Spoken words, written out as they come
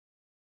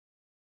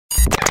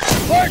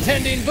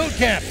Bartending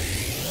Bootcamp.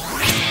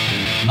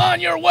 On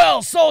your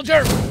well,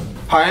 soldier!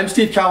 Hi, I'm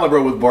Steve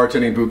Calabro with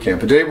Bartending Bootcamp.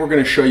 Today we're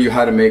going to show you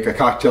how to make a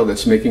cocktail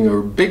that's making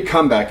a big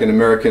comeback in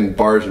American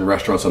bars and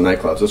restaurants and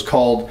nightclubs. It's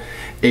called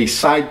a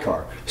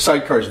Sidecar.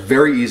 Sidecar is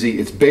very easy.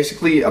 It's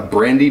basically a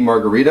brandy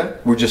margarita.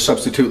 We just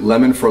substitute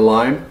lemon for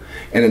lime,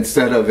 and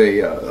instead of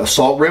a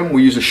salt rim,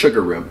 we use a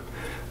sugar rim.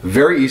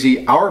 Very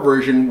easy. Our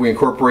version, we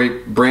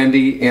incorporate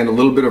brandy and a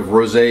little bit of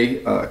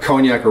rosé,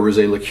 cognac or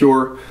rosé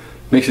liqueur.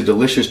 Makes a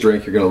delicious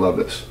drink. You're going to love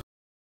this.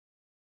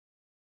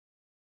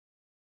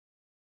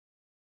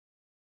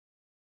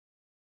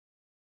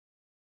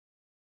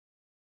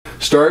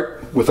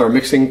 Start with our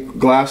mixing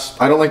glass.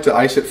 I don't like to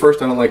ice it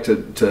first. I don't like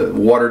to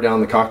water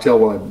down the cocktail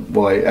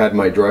while I add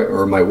my dry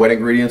or my wet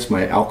ingredients,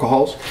 my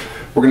alcohols.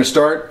 We're going to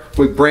start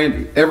with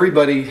brandy.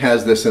 Everybody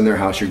has this in their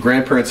house. Your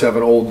grandparents have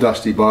an old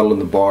dusty bottle in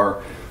the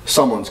bar.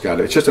 Someone's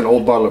got it. It's just an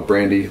old bottle of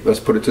brandy. Let's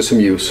put it to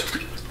some use.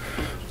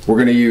 We're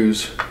going to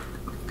use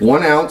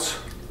 1 ounce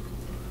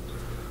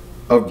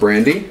of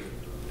brandy,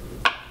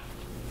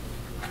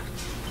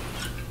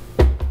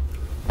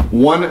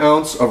 1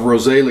 ounce of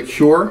rosé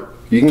liqueur.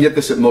 You can get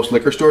this at most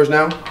liquor stores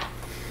now.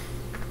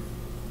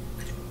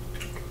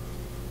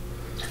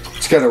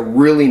 It's got a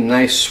really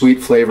nice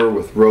sweet flavor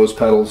with rose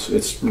petals.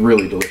 It's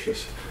really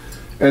delicious.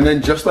 And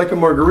then just like a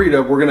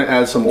margarita, we're going to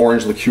add some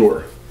orange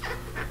liqueur.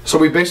 So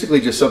we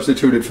basically just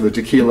substituted for the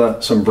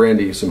tequila some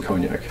brandy, some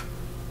cognac.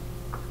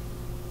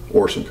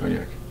 Or some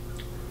cognac.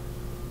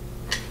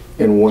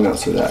 And 1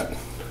 ounce of that.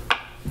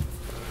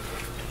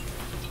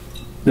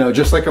 Now,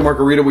 just like a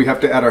margarita, we have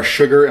to add our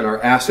sugar and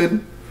our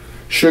acid.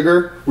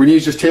 Sugar, we're going to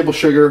use just table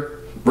sugar,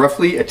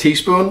 roughly a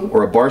teaspoon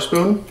or a bar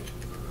spoon.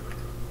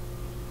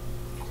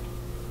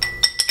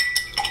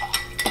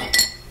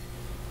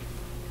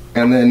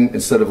 And then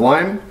instead of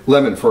lime,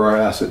 lemon for our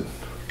acid.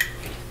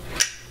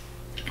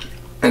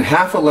 And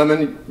half a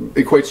lemon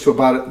equates to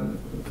about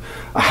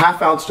a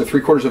half ounce to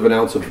 3/4 of an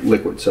ounce of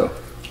liquid. So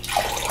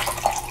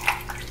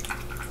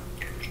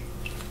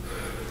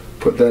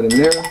put that in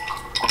there,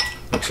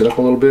 mix it up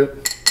a little bit.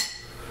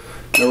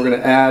 Now we're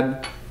going to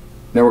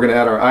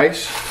add our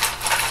ice.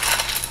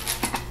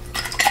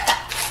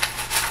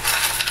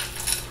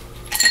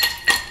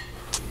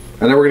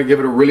 And then we're going to give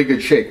it a really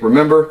good shake.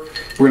 Remember,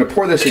 we're going to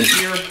pour this in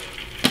here.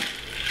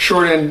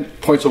 Short end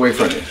points away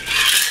from you.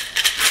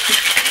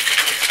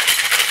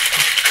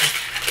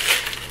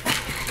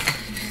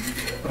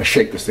 I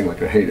shake this thing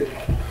like I hate it.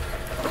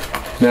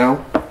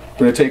 Now, we're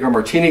going to take our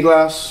martini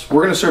glass.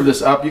 We're going to serve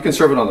this up. You can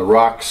serve it on the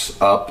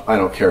rocks, up. I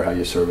don't care how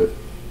you serve it.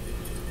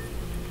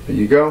 There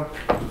you go.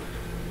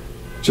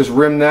 Just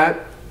rim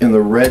that in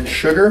the red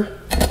sugar.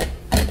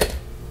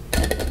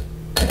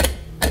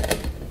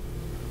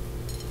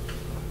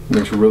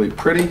 Makes it really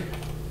pretty.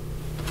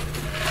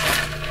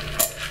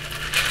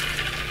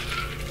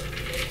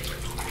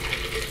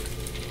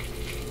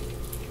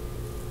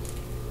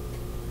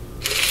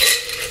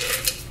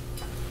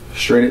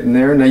 Strain it in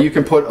there. Now you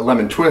can put a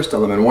lemon twist, a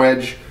lemon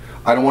wedge.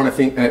 I don't want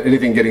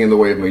anything getting in the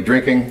way of me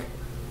drinking.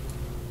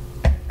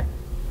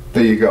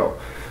 There you go.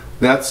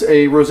 That's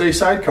a Rosé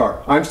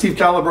Sidecar. I'm Steve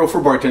Calabro for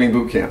Bartending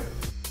Bootcamp.